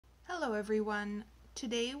Hello everyone.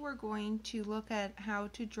 Today we're going to look at how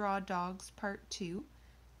to draw dogs part 2,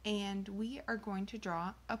 and we are going to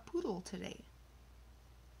draw a poodle today.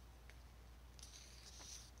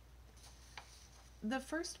 The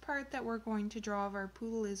first part that we're going to draw of our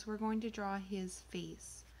poodle is we're going to draw his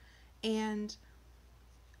face. And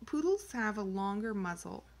poodles have a longer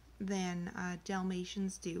muzzle than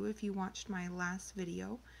Dalmatians do, if you watched my last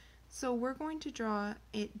video. So we're going to draw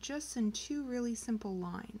it just in two really simple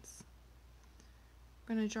lines.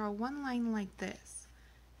 We're going to draw one line like this.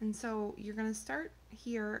 And so you're going to start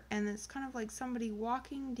here, and it's kind of like somebody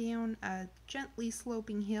walking down a gently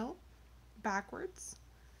sloping hill backwards,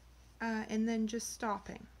 and then just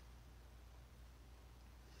stopping.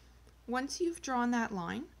 Once you've drawn that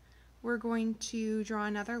line, we're going to draw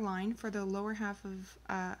another line for the lower half of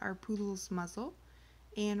our poodle's muzzle,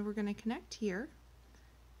 and we're going to connect here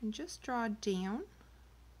and just draw down.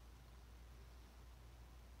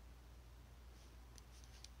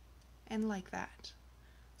 And like that.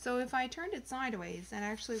 So if I turned it sideways, it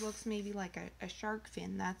actually looks maybe like a shark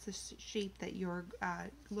fin. That's the shape that you're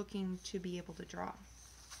looking to be able to draw.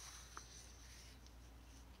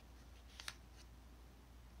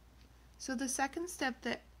 So the second step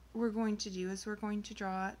that we're going to do is we're going to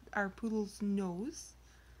draw our poodle's nose,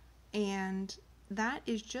 and that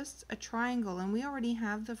is just a triangle, and we already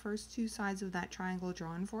have the first two sides of that triangle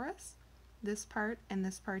drawn for us, this part and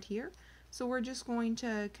this part here. So we're just going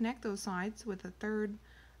to connect those sides with a third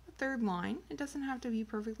line. It doesn't have to be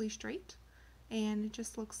perfectly straight, and it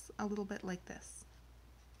just looks a little bit like this.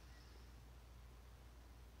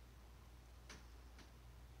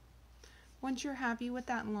 Once you're happy with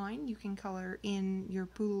that line, you can color in your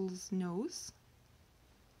poodle's nose.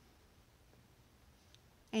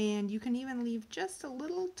 And you can even leave just a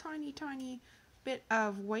little tiny bit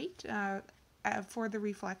of white for the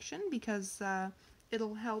reflection, because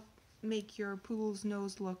it'll help make your poodle's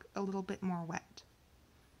nose look a little bit more wet.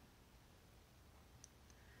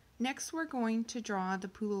 Next, we're going to draw the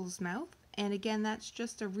poodle's mouth, and again, that's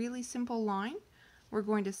just a really simple line. We're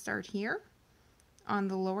going to start here on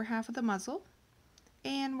the lower half of the muzzle,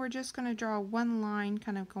 and we're just going to draw one line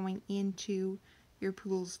kind of going into your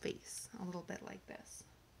poodle's face, a little bit like this.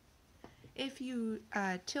 If you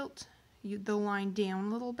tilt the line down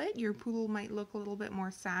a little bit, your poodle might look a little bit more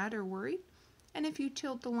sad or worried. And if you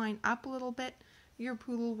tilt the line up a little bit, your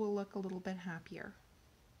poodle will look a little bit happier.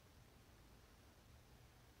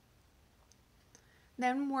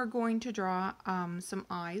 Then we're going to draw some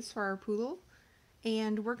eyes for our poodle,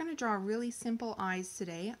 and we're going to draw really simple eyes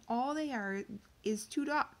today. All they are is two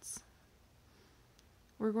dots.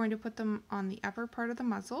 We're going to put them on the upper part of the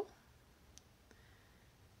muzzle,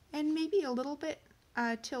 and maybe a little bit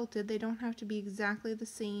tilted. They don't have to be exactly the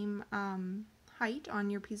same height on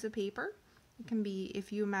your piece of paper. It can be,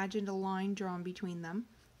 if you imagined a line drawn between them,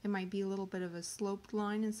 it might be a little bit of a sloped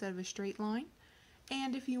line instead of a straight line.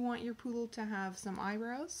 And if you want your poodle to have some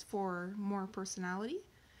eyebrows for more personality,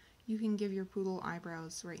 you can give your poodle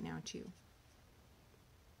eyebrows right now too.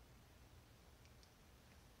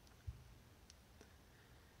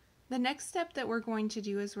 The next step that we're going to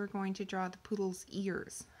do is we're going to draw the poodle's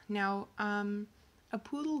ears. Now, a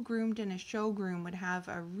poodle groomed in a show groom would have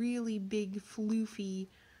a really big, floofy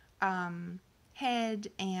head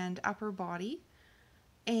and upper body,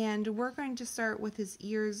 and we're going to start with his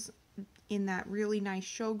ears in that really nice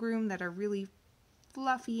show groom that are really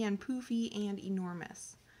fluffy and poofy and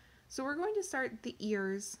enormous. So we're going to start the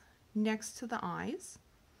ears next to the eyes,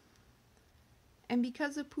 and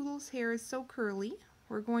because a poodle's hair is so curly,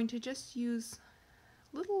 we're going to just use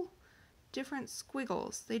little different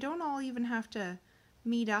squiggles. They don't all even have to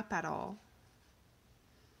meet up at all.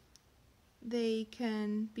 They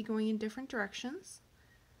can be going in different directions.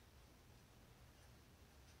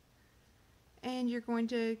 And you're going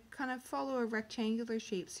to kind of follow a rectangular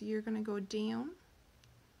shape. So you're going to go down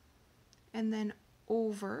and then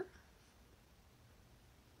over.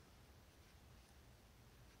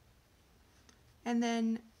 And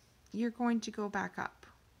then you're going to go back up.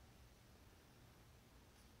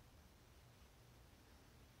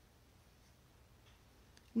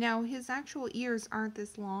 Now his actual ears aren't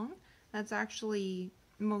this long. That's actually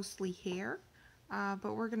mostly hair,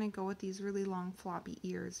 but we're going to go with these really long floppy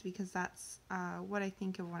ears because that's what I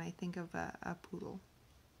think of when I think of a poodle.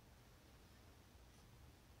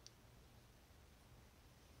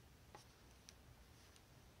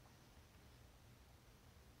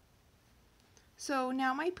 So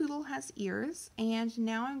now my poodle has ears, and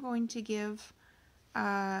now I'm going to give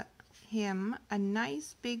him a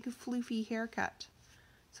nice big floofy haircut.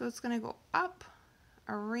 So it's going to go up,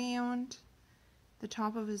 around the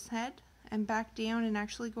top of his head, and back down and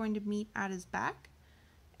actually going to meet at his back,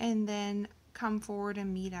 and then come forward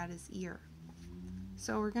and meet at his ear.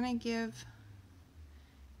 So we're going to give,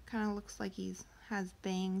 kind of looks like he has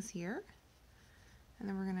bangs here, and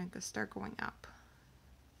then we're going to start going up.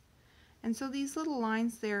 And so these little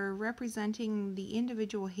lines, they're representing the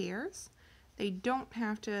individual hairs. They don't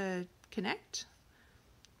have to connect.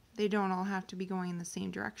 They don't all have to be going in the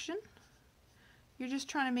same direction. You're just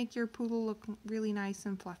trying to make your poodle look really nice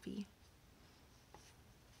and fluffy.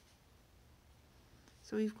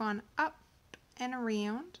 So we've gone up and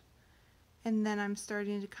around, and then I'm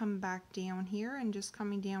starting to come back down here and just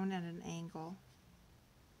coming down at an angle.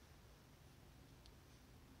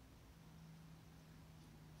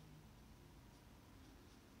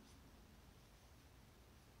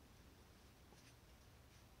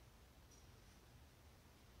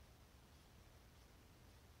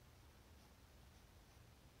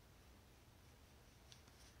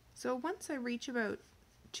 So once I reach about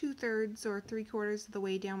 2/3 or 3/4 of the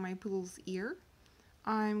way down my poodle's ear,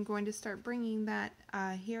 I'm going to start bringing that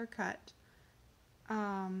haircut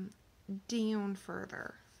down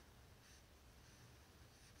further.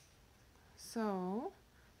 So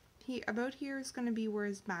about here is going to be where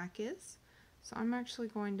his back is. So I'm actually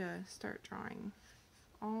going to start drawing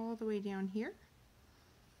all the way down here.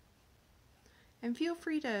 And feel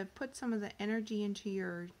free to put some of the energy into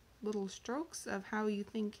your little strokes of how you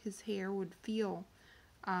think his hair would feel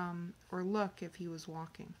or look if he was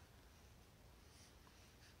walking.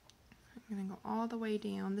 I'm going to go all the way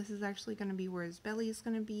down. This is actually going to be where his belly is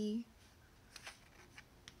going to be.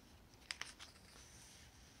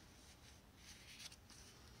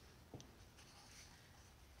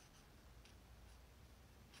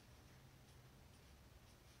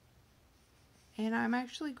 And I'm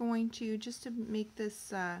actually going to, just to make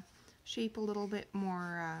this shape a little bit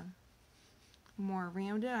more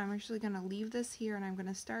rounded, I'm actually going to leave this here, and I'm going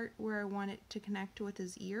to start where I want it to connect with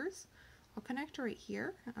his ears. I'll connect right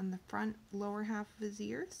here on the front lower half of his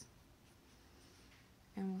ears,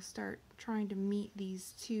 and we'll start trying to meet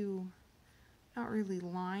these two, not really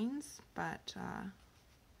lines, but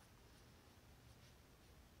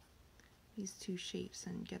these two shapes,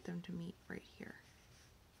 and get them to meet right here.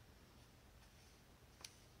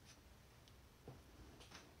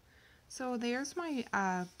 So there's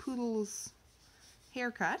my poodle's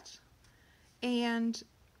haircut, and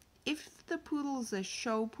if the poodle is a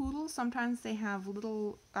show poodle, sometimes they have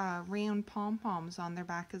little round pom-poms on their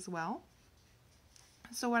back as well.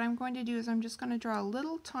 So what I'm going to do is I'm just going to draw a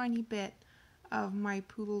little tiny bit of my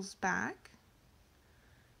poodle's back,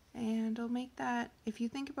 and I'll make that, if you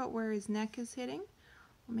think about where his neck is hitting,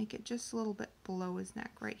 I'll make it just a little bit below his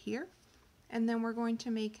neck right here. And then we're going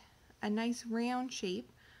to make a nice round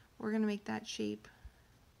shape. We're going to make that shape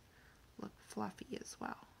look fluffy as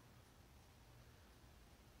well.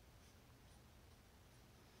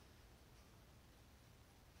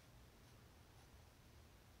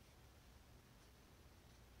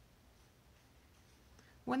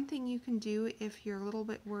 One thing you can do if you're a little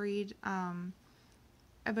bit worried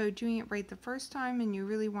about doing it right the first time and you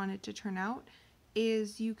really want it to turn out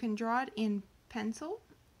is you can draw it in pencil,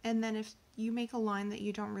 and then if you make a line that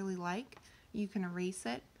you don't really like, you can erase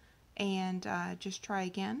it and just try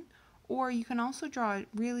again. Or you can also draw it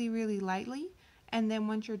really, really lightly, and then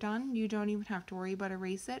once you're done, you don't even have to worry about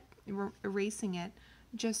erasing it.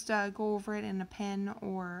 Just go over it in a pen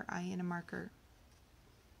or in a marker.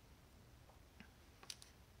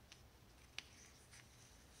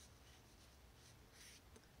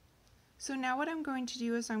 So now what I'm going to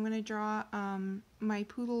do is I'm going to draw my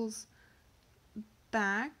poodle's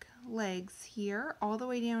back legs here all the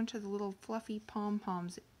way down to the little fluffy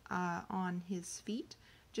pom-poms on his feet,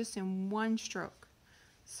 just in one stroke.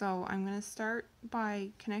 So I'm going to start by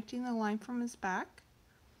connecting the line from his back,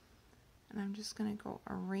 and I'm just going to go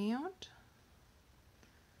around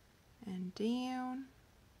and down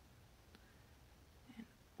and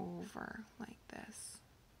over like this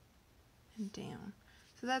and down.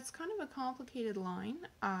 So that's kind of a complicated line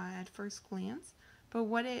at first glance, but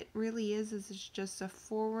what it really is it's just a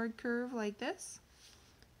forward curve like this,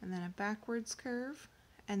 and then a backwards curve,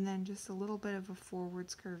 and then just a little bit of a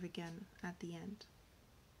forwards curve again at the end.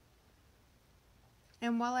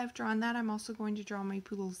 And while I've drawn that, I'm also going to draw my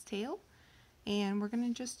poodle's tail, and we're going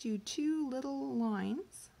to just do two little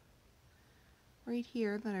lines right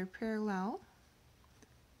here that are parallel.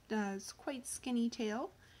 It's quite skinny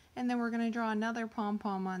tail, and then we're going to draw another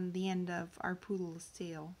pom-pom on the end of our poodle's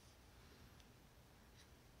tail.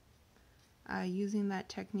 Using that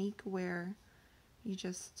technique where you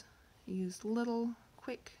just use little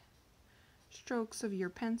quick strokes of your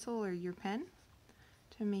pencil or your pen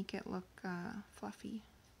to to make it look fluffy.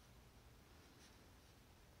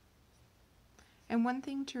 And one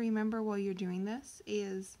thing to remember while you're doing this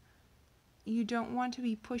is you don't want to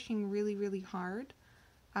be pushing really, really hard.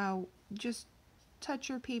 Just touch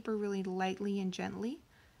your paper really lightly and gently.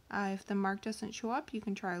 If the mark doesn't show up, you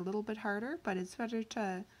can try a little bit harder, but it's better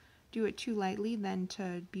to do it too lightly than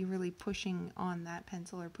to be really pushing on that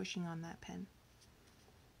pencil or pushing on that pen.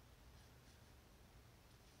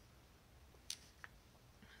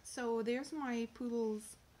 So there's my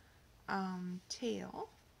poodle's tail,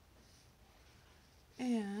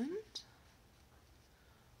 and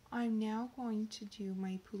I'm now going to do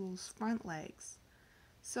my poodle's front legs.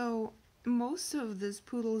 So most of this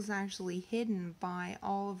poodle is actually hidden by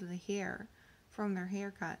all of the hair from their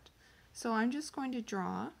haircut. So I'm just going to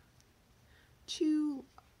draw two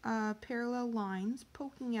parallel lines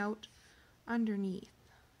poking out underneath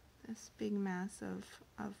this big mass of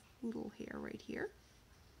poodle hair right here.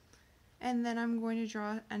 And then I'm going to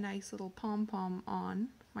draw a nice little pom-pom on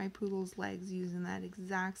my poodle's legs using that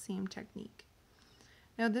exact same technique.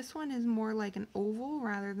 Now this one is more like an oval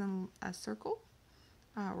rather than a circle,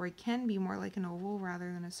 or it can be more like an oval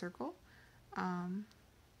rather than a circle.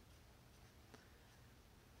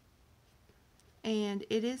 And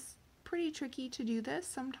it is pretty tricky to do this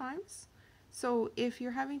sometimes. So if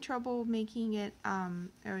you're having trouble making it a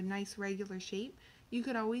nice regular shape, you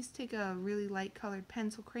could always take a really light colored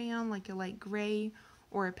pencil crayon, like a light gray,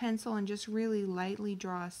 or a pencil, and just really lightly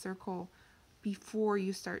draw a circle before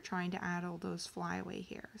you start trying to add all those flyaway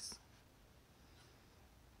hairs.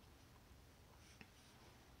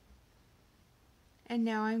 And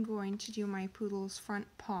now I'm going to do my poodle's front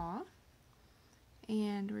paw,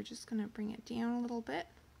 and we're just going to bring it down a little bit.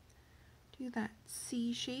 Do that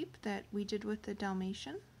C shape that we did with the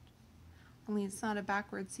Dalmatian. Only it's not a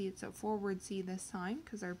backward C, it's a forward C this time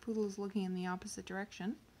because our poodle is looking in the opposite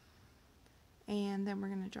direction. And then we're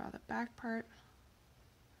going to draw the back part,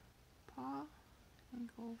 paw, and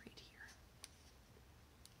go right here.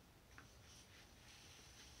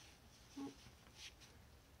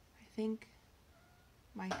 I think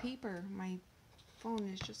my phone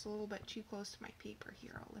is just a little bit too close to my paper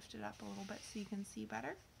here. I'll lift it up a little bit so you can see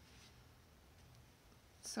better.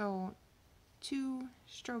 So 2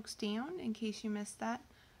 strokes down in case you missed that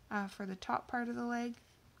for the top part of the leg.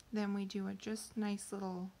 Then we do a just nice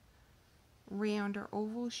little round or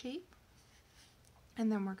oval shape,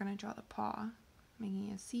 and then we're going to draw the paw,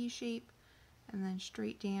 making a C shape, and then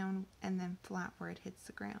straight down and then flat where it hits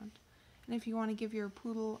the ground. And if you want to give your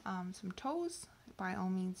poodle some toes, by all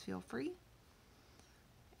means feel free.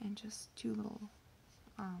 And just 2 little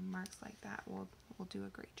marks like that will do a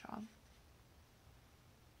great job.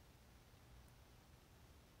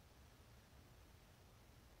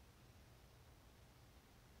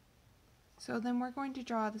 So then we're going to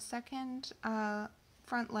draw the second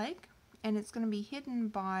front leg, and it's going to be hidden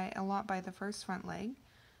by a lot by the first front leg.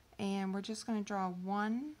 And we're just going to draw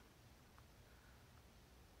 1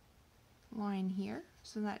 line here.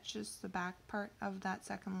 So that's just the back part of that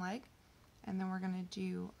second leg. And then we're going to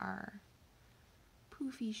do our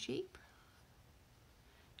poofy shape.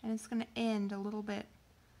 And it's going to end a little bit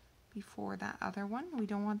before that other one. We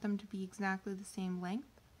don't want them to be exactly the same length.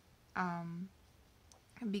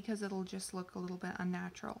 Because it'll just look a little bit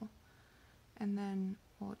unnatural. And then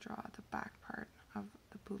we'll draw the back part of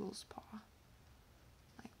the poodle's paw,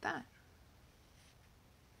 like that.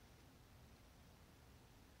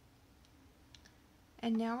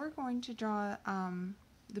 And now we're going to draw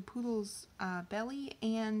the poodle's belly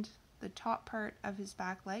and the top part of his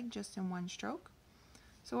back leg just in 1 stroke.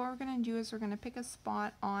 So what we're going to do is we're going to pick a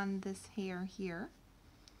spot on this hair here,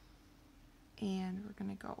 and we're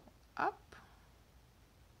going to go up.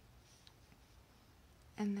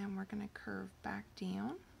 And then we're going to curve back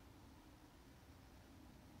down.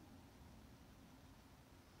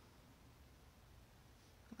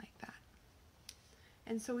 Like that.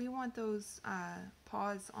 And so we want those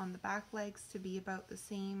paws on the back legs to be about the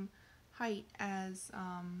same height as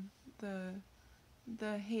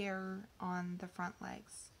the hair on the front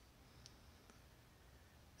legs.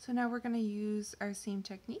 So now we're going to use our same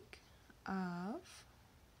technique of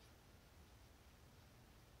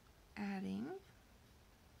adding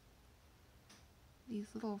these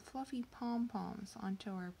little fluffy pom-poms onto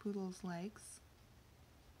our poodle's legs.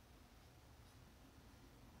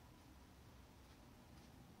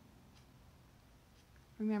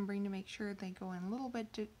 Remembering to make sure they go in a little bit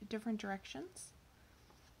different directions.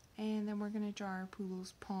 And then we're going to draw our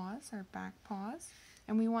poodle's paws, our back paws,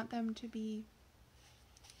 and we want them to be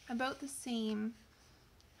about the same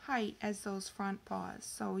height as those front paws.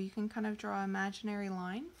 So you can kind of draw an imaginary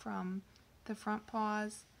line from the front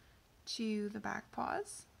paws to the back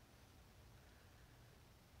paws.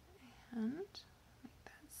 And make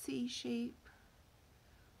that C shape,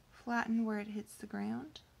 flatten where it hits the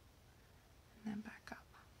ground, and then back up.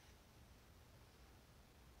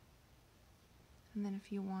 And then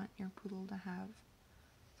if you want your poodle to have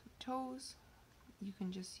some toes, you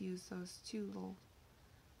can just use those two little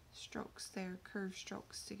strokes there, curved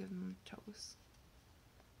strokes, to give them toes.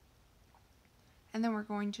 And then we're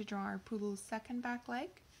going to draw our poodle's second back leg.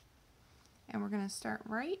 And we're going to start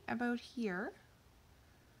right about here.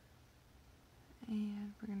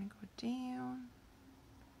 And we're going to go down,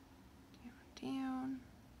 down, down,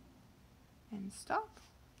 and stop.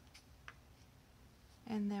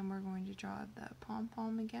 And then we're going to draw the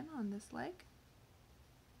pom-pom again on this leg.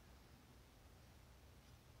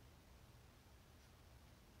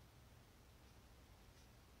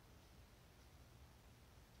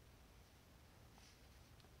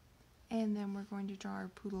 And then we're going to draw our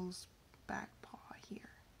poodle's back paw here.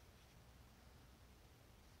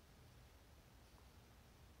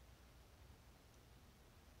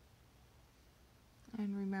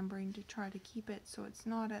 And remembering to try to keep it so it's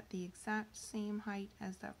not at the exact same height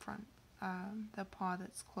as that front, the paw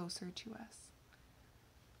that's closer to us.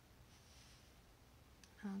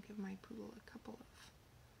 I'll give my poodle a couple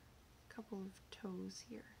of toes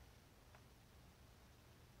here.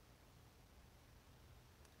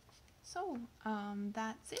 So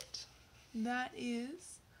that's it. That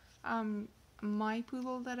is my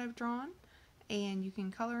poodle that I've drawn, and you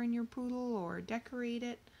can color in your poodle or decorate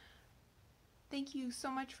it. Thank you so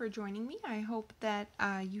much for joining me. I hope that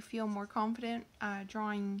you feel more confident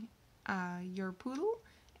drawing your poodle,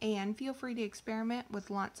 and feel free to experiment with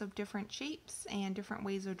lots of different shapes and different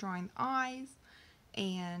ways of drawing eyes,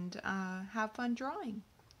 and have fun drawing.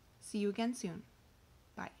 See you again soon.